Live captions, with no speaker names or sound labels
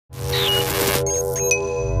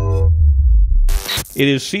It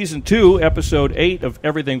is Season 2, Episode 8 of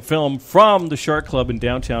Everything Film from the Shark Club in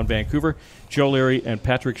downtown Vancouver. Joe Leary and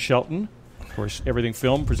Patrick Shelton. Of course, Everything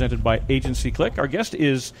Film presented by Agencyclick. Our guest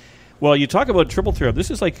is, well, you talk about triple threat. This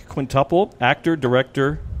is like quintuple: actor,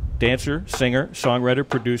 director, dancer, singer, songwriter,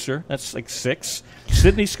 producer. That's like 6.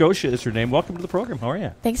 Sydney Scotia is her name. Welcome to the program. How are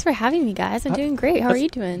you? Thanks for having me, guys. I'm doing great. How are you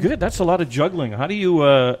doing? Good. That's a lot of juggling. How do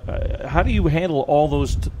you handle all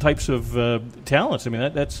those types of talents? I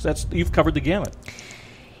mean, that's you've covered the gamut.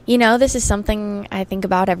 You know, this is something I think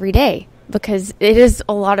about every day because it is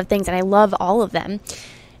a lot of things, and I love all of them.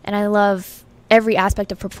 And I love every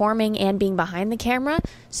aspect of performing and being behind the camera.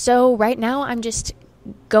 So right now I'm just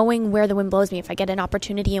going where the wind blows me. If I get an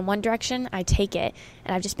opportunity in one direction, I take it.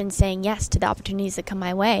 And I've just been saying yes to the opportunities that come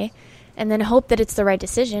my way and then hope that it's the right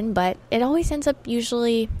decision. But it always ends up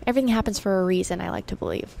usually, everything happens for a reason, I like to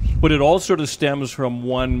believe. But it all sort of stems from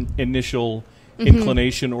one initial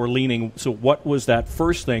inclination or leaning. So what was that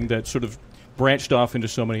first thing that sort of branched off into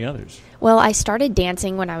so many others? Well, I started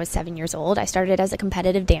dancing when I was 7 years old. I started as a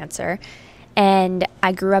competitive dancer. And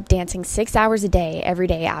I grew up dancing 6 hours a day, every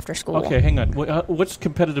day after school. Okay, hang on. What's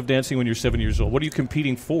competitive dancing when you're 7 years old? What are you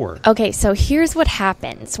competing for? Okay, so here's what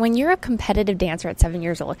happens. When you're a competitive dancer at 7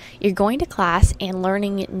 years old, you're going to class and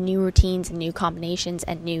learning new routines and new combinations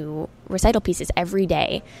and new recital pieces every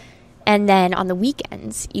day. And then on the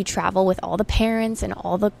weekends, you travel with all the parents and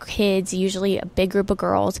all the kids, usually a big group of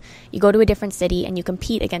girls. You go to a different city and you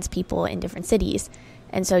compete against people in different cities.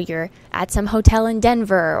 And so you're at some hotel in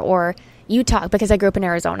Denver or Utah, because I grew up in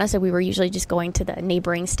Arizona, so we were usually just going to the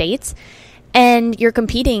neighboring states. And you're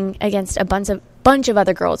competing against a bunch of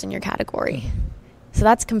other girls in your category. So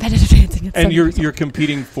that's competitive dancing. And you're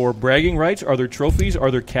competing for bragging rights? Are there trophies? Are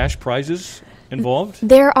there cash prizes involved?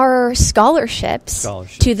 There are scholarships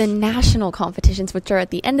to the national competitions, which are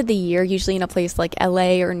at the end of the year, usually in a place like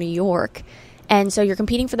LA or New York. And so you're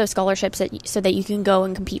competing for those scholarships so that you can go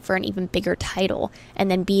and compete for an even bigger title and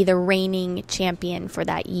then be the reigning champion for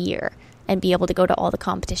that year and be able to go to all the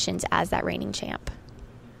competitions as that reigning champ.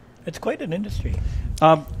 It's quite an industry.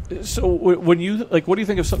 So when you what do you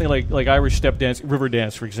think of something like Irish step dance, river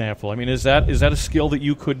dance, for example? I mean, is that a skill that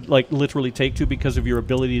you could literally take to because of your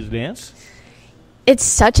ability to dance? It's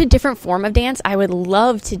such a different form of dance. I would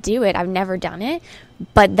love to do it. I've never done it,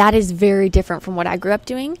 but that is very different from what I grew up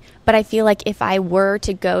doing. But I feel like if I were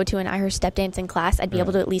to go to an Irish step dancing class, I'd be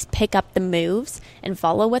able to at least pick up the moves and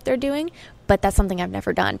follow what they're doing. But that's something I've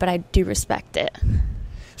never done, but I do respect it.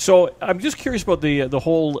 So I'm just curious about the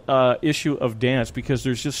whole issue of dance, because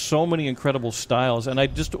there's just so many incredible styles, and I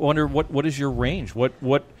just wonder what is your range?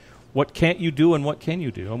 What can't you do and what can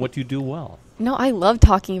you do and what do you do well? No, I love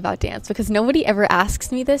talking about dance because nobody ever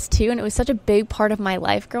asks me this too, and it was such a big part of my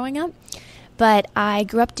life growing up. But I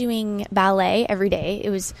grew up doing ballet every day.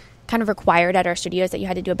 It was kind of required at our studios that you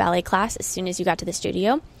had to do a ballet class as soon as you got to the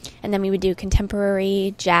studio. And then we would do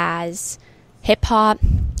contemporary, jazz, hip-hop.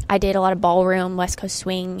 I did a lot of ballroom, West Coast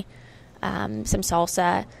swing, some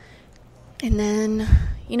salsa. And then,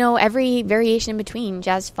 every variation in between,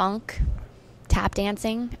 jazz funk, tap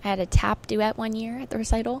dancing. I had a tap duet one year at the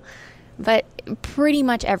recital. But pretty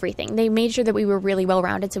much everything. They made sure that we were really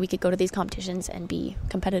well-rounded so we could go to these competitions and be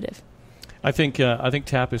competitive. I think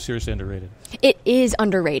tap is seriously underrated. It is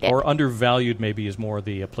underrated, or undervalued, maybe is more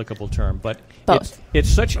the applicable term. But both. It's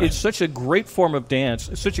such a great form of dance.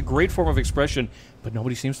 It's such a great form of expression, but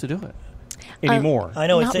nobody seems to do it anymore. I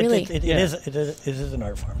know it is an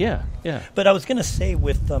art form. Yeah. But I was going to say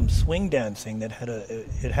with swing dancing that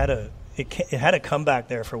it had a comeback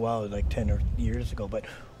there for a while, like 10 years ago. But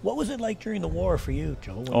what was it like during the war for you,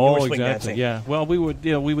 Joe? When you were swing dancing? Yeah. Well, we would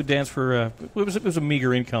dance for it was a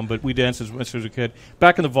meager income, but we danced as much as we could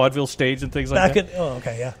back in the vaudeville stage and things like that.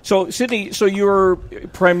 Okay, yeah. So Sydney, you're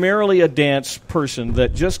primarily a dance person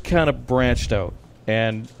that just kind of branched out,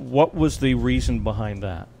 and what was the reason behind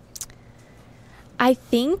that? I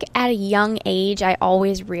think at a young age, I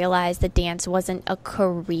always realized that dance wasn't a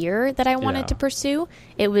career that I wanted to pursue.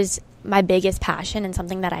 It was my biggest passion and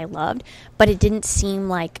something that I loved, but it didn't seem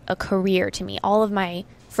like a career to me. All of my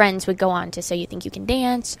friends would go on to So You Think You Can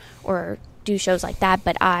Dance or do shows like that,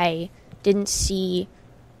 but I didn't see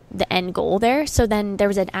the end goal there. So then there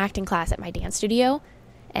was an acting class at my dance studio,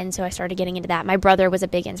 and so I started getting into that. My brother was a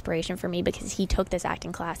big inspiration for me because he took this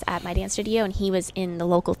acting class at my dance studio, and he was in the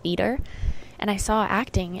local theater. And I saw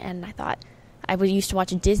acting, and I thought, I used to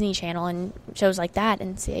watch Disney Channel and shows like that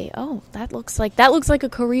and say, oh, that looks like a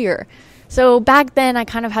career. So back then, I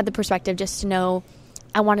kind of had the perspective just to know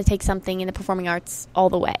I want to take something in the performing arts all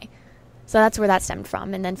the way. So that's where that stemmed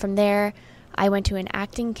from. And then from there, I went to an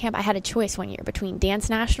acting camp. I had a choice one year between dance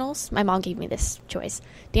nationals. My mom gave me this choice: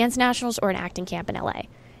 dance nationals or an acting camp in LA.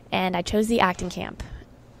 And I chose the acting camp.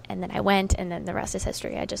 And then I went, and then the rest is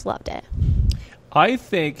history. I just loved it. I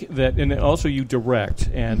think that, and also you direct,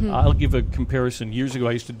 and I'll give a comparison. Years ago,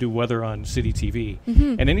 I used to do weather on City TV.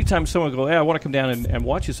 And anytime someone goes, hey, I want to come down and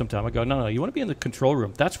watch you sometime, I go, no, you want to be in the control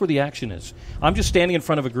room. That's where the action is. I'm just standing in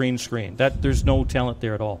front of a green screen. There's no talent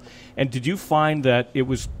there at all. And did you find that it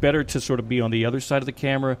was better to sort of be on the other side of the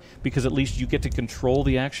camera because at least you get to control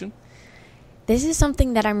the action? This is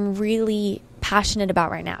something that I'm really passionate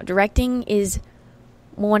about right now. Directing is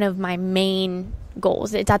one of my main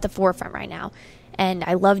goals. It's at the forefront right now. And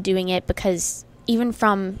I love doing it because even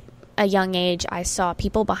from a young age, I saw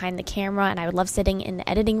people behind the camera, and I would love sitting in the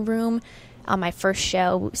editing room on my first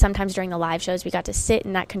show. Sometimes during the live shows, we got to sit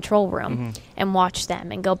in that control room and watch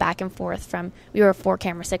them and go back and forth we were a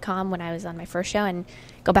 4-camera sitcom when I was on my first show, and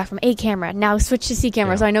go back from 8 camera, now switch to C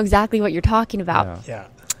camera, so I know exactly what you're talking about. Yeah.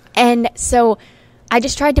 And so I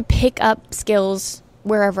just tried to pick up skills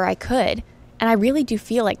wherever I could. And I really do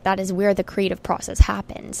feel like that is where the creative process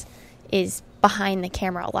happens, is behind the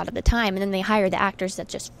camera a lot of the time. And then they hire the actors that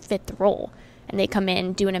just fit the role. And they come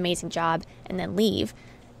in, do an amazing job, and then leave.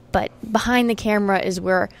 But behind the camera is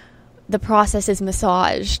where the process is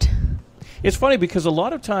massaged. It's funny because a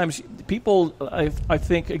lot of times people, I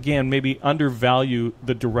think, again, maybe undervalue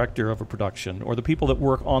the director of a production or the people that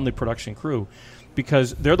work on the production crew,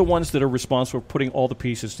 because they're the ones that are responsible for putting all the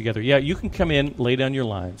pieces together. Yeah, you can come in, lay down your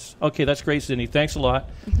lines. Okay, that's great, Sydney. Thanks a lot.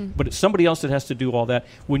 But it's somebody else that has to do all that.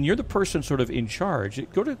 When you're the person sort of in charge,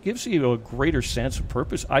 it gives you a greater sense of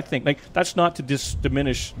purpose, I think. Like, that's not to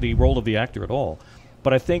diminish the role of the actor at all.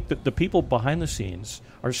 But I think that the people behind the scenes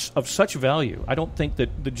are of such value. I don't think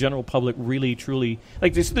that the general public really, truly...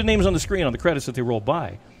 Like, they see the names on the screen, on the credits that they roll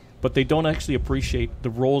by, but they don't actually appreciate the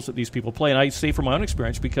roles that these people play. And I say from my own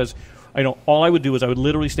experience, because I know all I would do is I would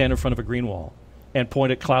literally stand in front of a green wall and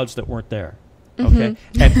point at clouds that weren't there. Okay?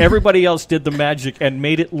 And everybody else did the magic and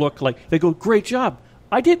made it look like... They go, great job.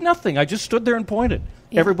 I did nothing. I just stood there and pointed.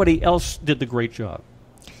 Yeah. Everybody else did the great job.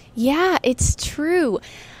 Yeah, it's true.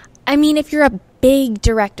 I mean, if you're a big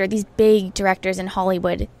director, these big directors in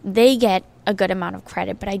Hollywood, they get a good amount of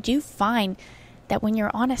credit. But I do find that when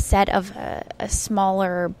you're on a set of a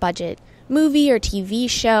smaller budget movie or TV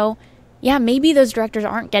show, yeah, maybe those directors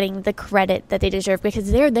aren't getting the credit that they deserve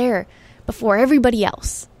because they're there before everybody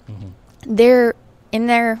else. They're in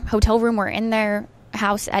their hotel room or in their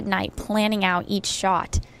house at night planning out each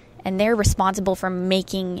shot, and they're responsible for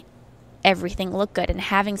making everything look good and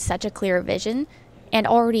having such a clear vision, and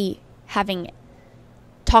already having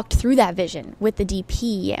talked through that vision with the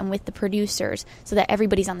DP and with the producers so that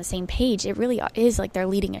everybody's on the same page. It really is like they're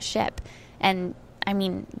leading a ship. And I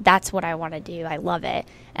mean, that's what I want to do. I love it.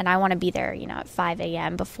 And I want to be there, at 5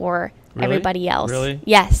 a.m. before everybody else. Really?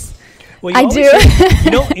 Yes. Well, I do.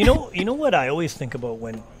 You know what I always think about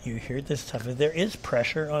when you hear this stuff is there is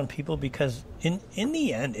pressure on people because in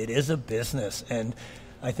the end it is a business, and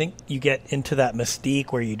I think you get into that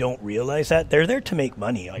mystique where you don't realize that they're there to make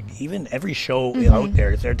money. Like even every show out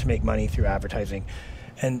there is there to make money through advertising,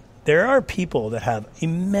 and there are people that have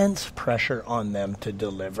immense pressure on them to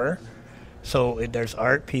deliver. So there's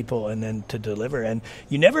art people and then to deliver. And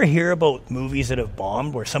you never hear about movies that have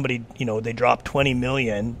bombed where somebody, they dropped $20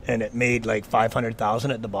 million and it made like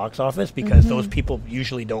 $500,000 at the box office because those people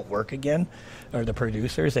usually don't work again, or the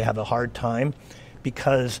producers. They have a hard time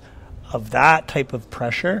because of that type of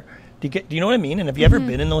pressure. Do you know what I mean? And have you ever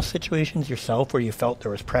been in those situations yourself where you felt there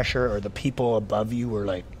was pressure or the people above you were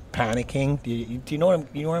like panicking? Do you know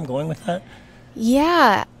where I'm going with that?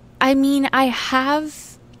 Yeah. I mean,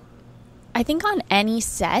 I think on any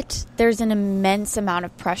set, there's an immense amount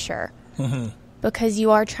of pressure because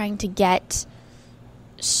you are trying to get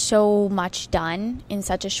so much done in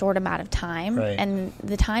such a short amount of time. Right. And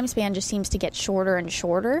the time span just seems to get shorter and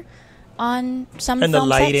shorter on some film sets. And the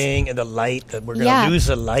lighting and the light, that we're going to lose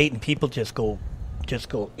the light and people just go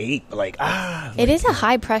ape. It is a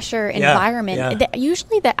high pressure environment. Yeah.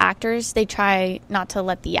 Usually the actors, they try not to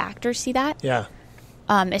let the actors see that. Yeah.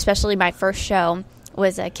 Especially my first show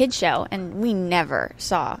was a kid's show, and we never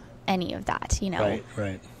saw any of that,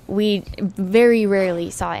 Right. We very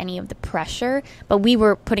rarely saw any of the pressure, but we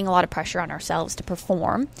were putting a lot of pressure on ourselves to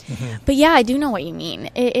perform. But yeah, I do know what you mean.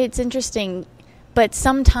 It's interesting, but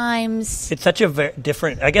sometimes... It's such a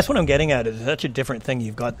different... I guess what I'm getting at is such a different thing.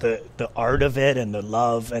 You've got the art of it and the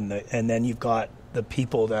love, and then you've got the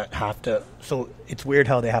people that have to... So it's weird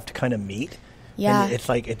how they have to kind of meet. Yeah. And it's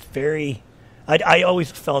like, it's very... I always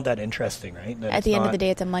found that interesting, right? That At the end of the day,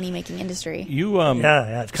 it's a money-making industry.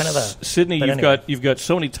 It's kind of a... Sydney, you've got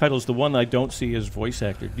so many titles. The one I don't see is voice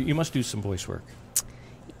actor. You must do some voice work.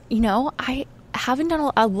 I haven't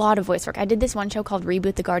done a lot of voice work. I did this one show called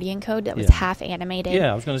Reboot the Guardian Code that was half animated.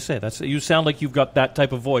 Yeah, I was going to say, you sound like you've got that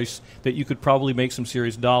type of voice that you could probably make some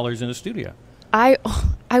serious dollars in a studio. I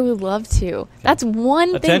would love to. That's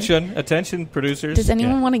one thing. Attention, producers. Does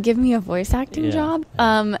anyone want to give me a voice acting job?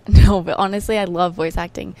 No, but honestly, I love voice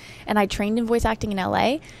acting. And I trained in voice acting in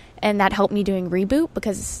LA, and that helped me doing Reboot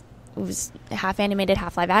because it was half animated,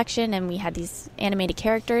 half live action, and we had these animated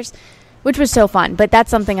characters, which was so fun. But that's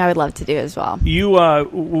something I would love to do as well.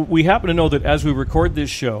 We happen to know that as we record this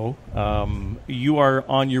show, you are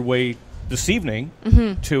on your way this evening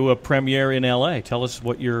to a premiere in LA. Tell us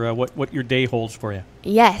what your day holds for you.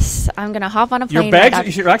 Yes, I'm going to hop on a plane. Your bag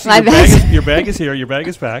is here. Your bag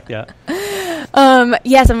is packed. Yeah.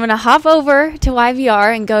 Yes, I'm going to hop over to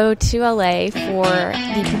YVR and go to LA for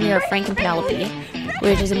the premiere of Frank and Penelope,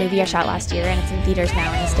 which is a movie I shot last year, and it's in theaters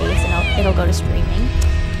now in the States, and it'll go to streaming.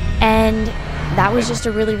 And that was just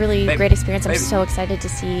a really, really great experience. I'm so excited to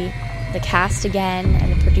see the cast again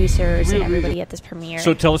and the producers and everybody at this premiere.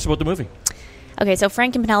 So tell us about the movie. Okay, so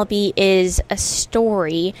Frank and Penelope is a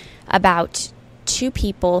story about two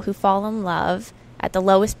people who fall in love at the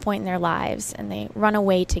lowest point in their lives, and they run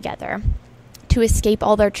away together to escape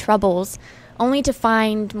all their troubles, only to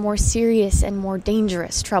find more serious and more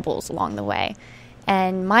dangerous troubles along the way.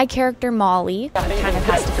 And my character, Molly, kind of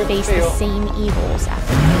has to face the same evils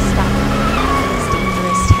after being stuck in this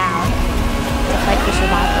dangerous town to fight for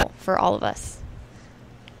survival for all of us.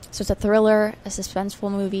 So it's a thriller, a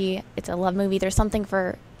suspenseful movie, it's a love movie. There's something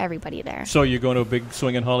for everybody there. So you're going to a big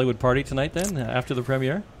swinging Hollywood party tonight then, after the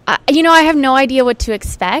premiere? I have no idea what to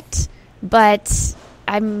expect, but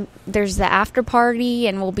there's the after party,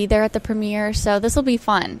 and we'll be there at the premiere, so this will be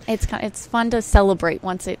fun. It's fun to celebrate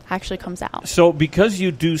once it actually comes out. So because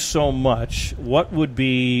you do so much, what would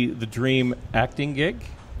be the dream acting gig?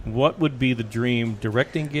 What would be the dream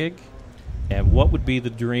directing gig? And what would be the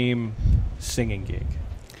dream singing gig?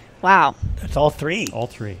 Wow. That's all three. All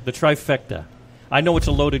three. The trifecta. I know it's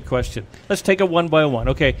a loaded question. Let's take it one by one.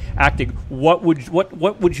 Okay, acting. What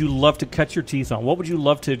would you love to cut your teeth on? What would you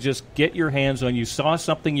love to just get your hands on? You saw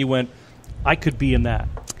something, you went, I could be in that.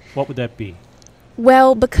 What would that be?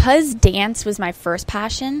 Well, because dance was my first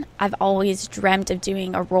passion, I've always dreamt of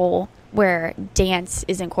doing a role where dance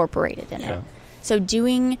is incorporated in it. So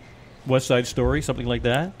doing West Side Story, something like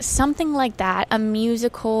that? Something like that, a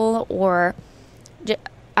musical, or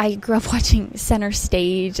I grew up watching Center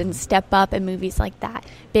Stage and Step Up and movies like that,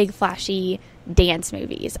 big flashy dance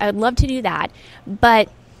movies. I would love to do that, but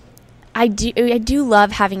I do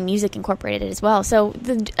love having music incorporated as well. So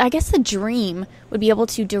I guess the dream would be able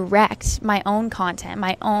to direct my own content,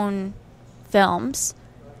 my own films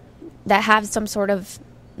that have some sort of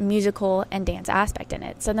musical and dance aspect in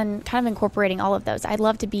it. So then kind of incorporating all of those. I'd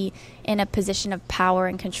love to be in a position of power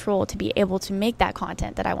and control to be able to make that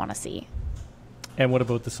content that I want to see. And what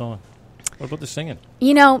about the song? What about the singing?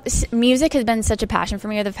 Music has been such a passion for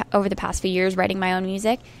me over the past few years, writing my own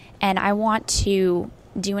music, and I want to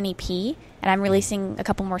do an EP, and I'm releasing a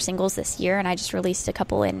couple more singles this year, and I just released a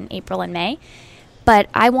couple in April and May. But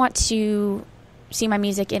I want to see my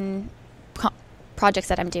music in projects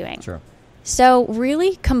that I'm doing. Sure. So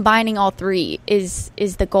really combining all three is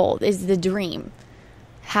the goal, is the dream.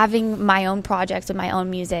 Having my own projects with my own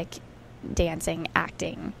music, dancing,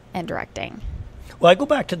 acting, and directing. Well, let's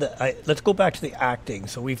go back to the acting.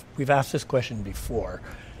 So we've asked this question before.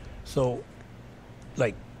 So,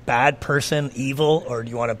 like, bad person, evil, or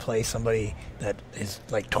do you want to play somebody that is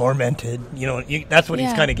like tormented? That's what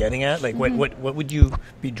he's kind of getting at. Like, what would you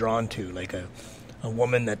be drawn to? Like a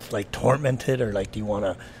woman that's like tormented, or like do you want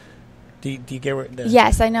to? Do you get where?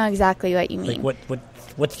 Yes, I know exactly what you mean. Like,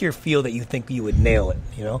 what's your feel that you think you would nail it?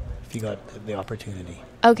 If you got the opportunity.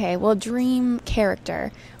 Okay, well, dream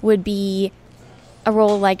character would be a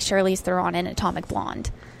role like Charlize Theron in Atomic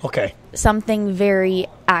Blonde. Okay. Something very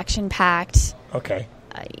action-packed. Okay.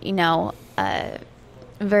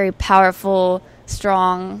 Very powerful,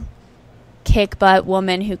 strong, kick-butt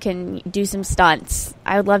woman who can do some stunts.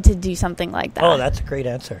 I would love to do something like that. Oh, that's a great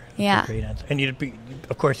answer. Yeah. A great answer. And you'd be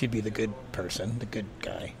the good person, the good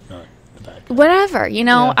guy, not the bad guy. Whatever,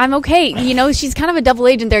 I'm okay. She's kind of a double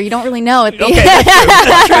agent there. You don't really know. Okay,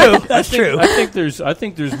 that's true. That's true. I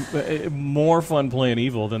think there's more fun playing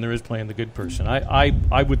evil than there is playing the good person.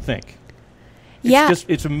 I would think.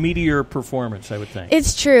 It's a meteor performance, I would think.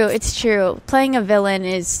 It's true. Playing a villain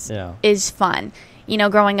is fun.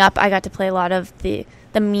 Growing up, I got to play a lot of the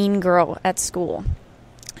mean girl at school.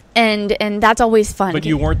 And that's always fun. But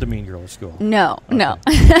you weren't the mean girl at school. No.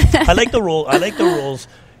 I like the role. I like the roles.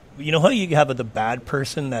 You know how you have the bad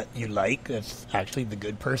person that you like that's actually the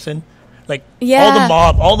good person? Like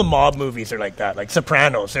all the mob movies are like that. Like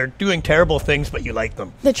Sopranos, they're doing terrible things, but you like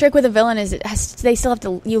them. The trick with a villain is they still have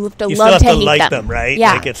to you love still have to to hate like them, right?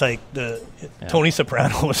 Yeah. Like it's like Tony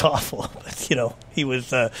Soprano was awful, but he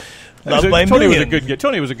was loved by Tony millions. was a good guy.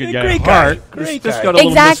 Tony was a good guy. Great at guy. heart. Great Just guy. got a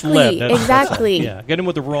little Exactly. misled. Exactly. Yeah, get him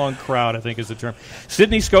with the wrong crowd, I think is the term.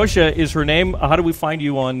 Sydney Scotia is her name. How do we find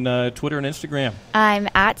you on Twitter and Instagram? I'm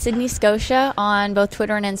at Sydney Scotia on both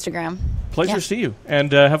Twitter and Instagram. Pleasure to see you, and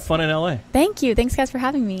have fun in LA. Thank you. Thanks, guys, for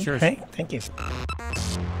having me. Cheers. Hey, thank you.